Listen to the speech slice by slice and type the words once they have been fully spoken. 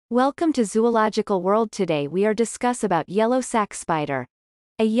Welcome to Zoological World. Today we are discuss about yellow sac spider.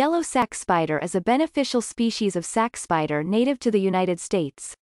 A yellow sac spider is a beneficial species of sac spider native to the United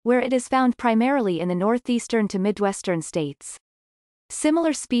States, where it is found primarily in the northeastern to midwestern states.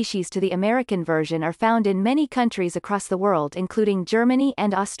 Similar species to the American version are found in many countries across the world including Germany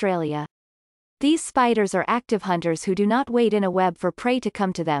and Australia. These spiders are active hunters who do not wait in a web for prey to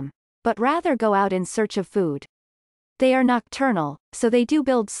come to them, but rather go out in search of food. They are nocturnal, so they do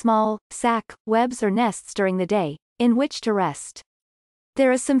build small, sac, webs or nests during the day, in which to rest.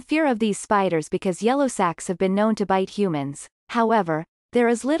 There is some fear of these spiders because yellow sacs have been known to bite humans. However, there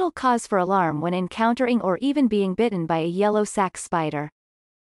is little cause for alarm when encountering or even being bitten by a yellow sac spider.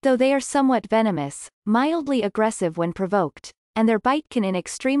 Though they are somewhat venomous, mildly aggressive when provoked, and their bite can in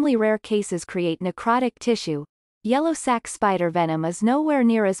extremely rare cases create necrotic tissue, yellow sac spider venom is nowhere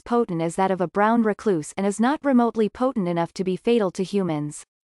near as potent as that of a brown recluse and is not remotely potent enough to be fatal to humans.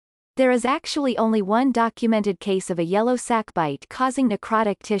 There is actually only one documented case of a yellow sac bite causing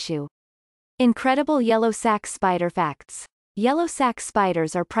necrotic tissue. Incredible yellow sac spider facts. Yellow sac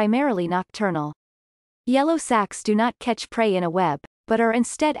spiders are primarily nocturnal. Yellow sacs do not catch prey in a web, but are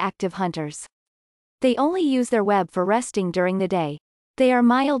instead active hunters. They only use their web for resting during the day. They are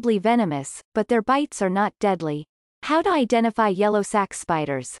mildly venomous, but their bites are not deadly. How to identify yellow sac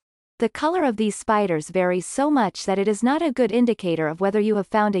spiders? The color of these spiders varies so much that it is not a good indicator of whether you have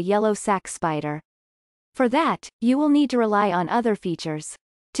found a yellow sac spider. For that, you will need to rely on other features.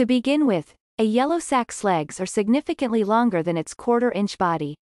 To begin with, a yellow sac's legs are significantly longer than its quarter-inch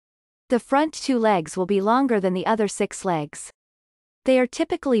body. The front 2 legs will be longer than the other 6 legs. They are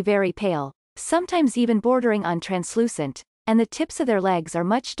typically very pale, sometimes even bordering on translucent, and the tips of their legs are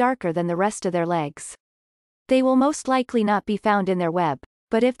much darker than the rest of their legs. They will most likely not be found in their web,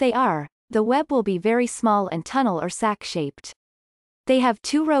 but if they are, the web will be very small and tunnel or sac-shaped. They have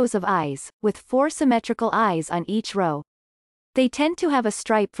 2 rows of eyes, with 4 symmetrical eyes on each row. They tend to have a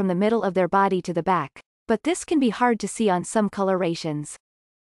stripe from the middle of their body to the back, but this can be hard to see on some colorations.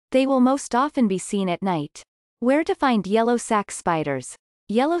 They will most often be seen at night. Where to find yellow sac spiders?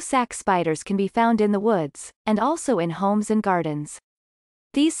 Yellow sac spiders can be found in the woods, and also in homes and gardens.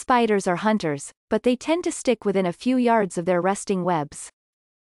 These spiders are hunters, but they tend to stick within a few yards of their resting webs.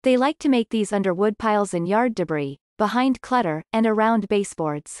 They like to make these under woodpiles and yard debris, behind clutter, and around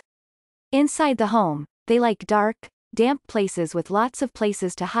baseboards. Inside the home, they like dark, damp places with lots of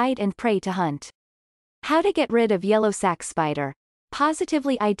places to hide and prey to hunt. How to get rid of yellow sac spider?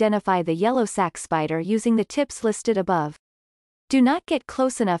 Positively identify the yellow sac spider using the tips listed above. Do not get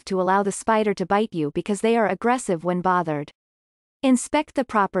close enough to allow the spider to bite you because they are aggressive when bothered. Inspect the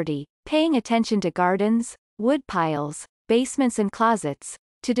property, paying attention to gardens, wood piles, basements and closets,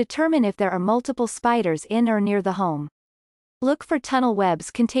 to determine if there are multiple spiders in or near the home. Look for tunnel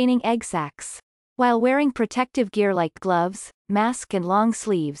webs containing egg sacs. While wearing protective gear like gloves, mask and long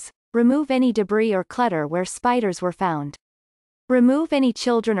sleeves, remove any debris or clutter where spiders were found. Remove any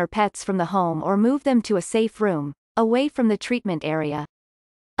children or pets from the home or move them to a safe room, away from the treatment area.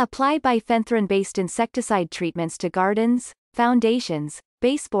 Apply bifenthrin-based insecticide treatments to gardens, foundations,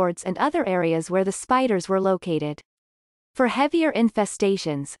 baseboards and other areas where the spiders were located. For heavier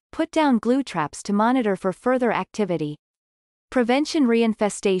infestations, put down glue traps to monitor for further activity. Prevention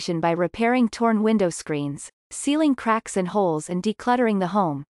reinfestation by repairing torn window screens, sealing cracks and holes and decluttering the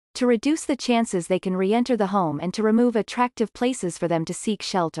home, to reduce the chances they can re-enter the home and to remove attractive places for them to seek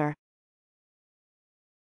shelter.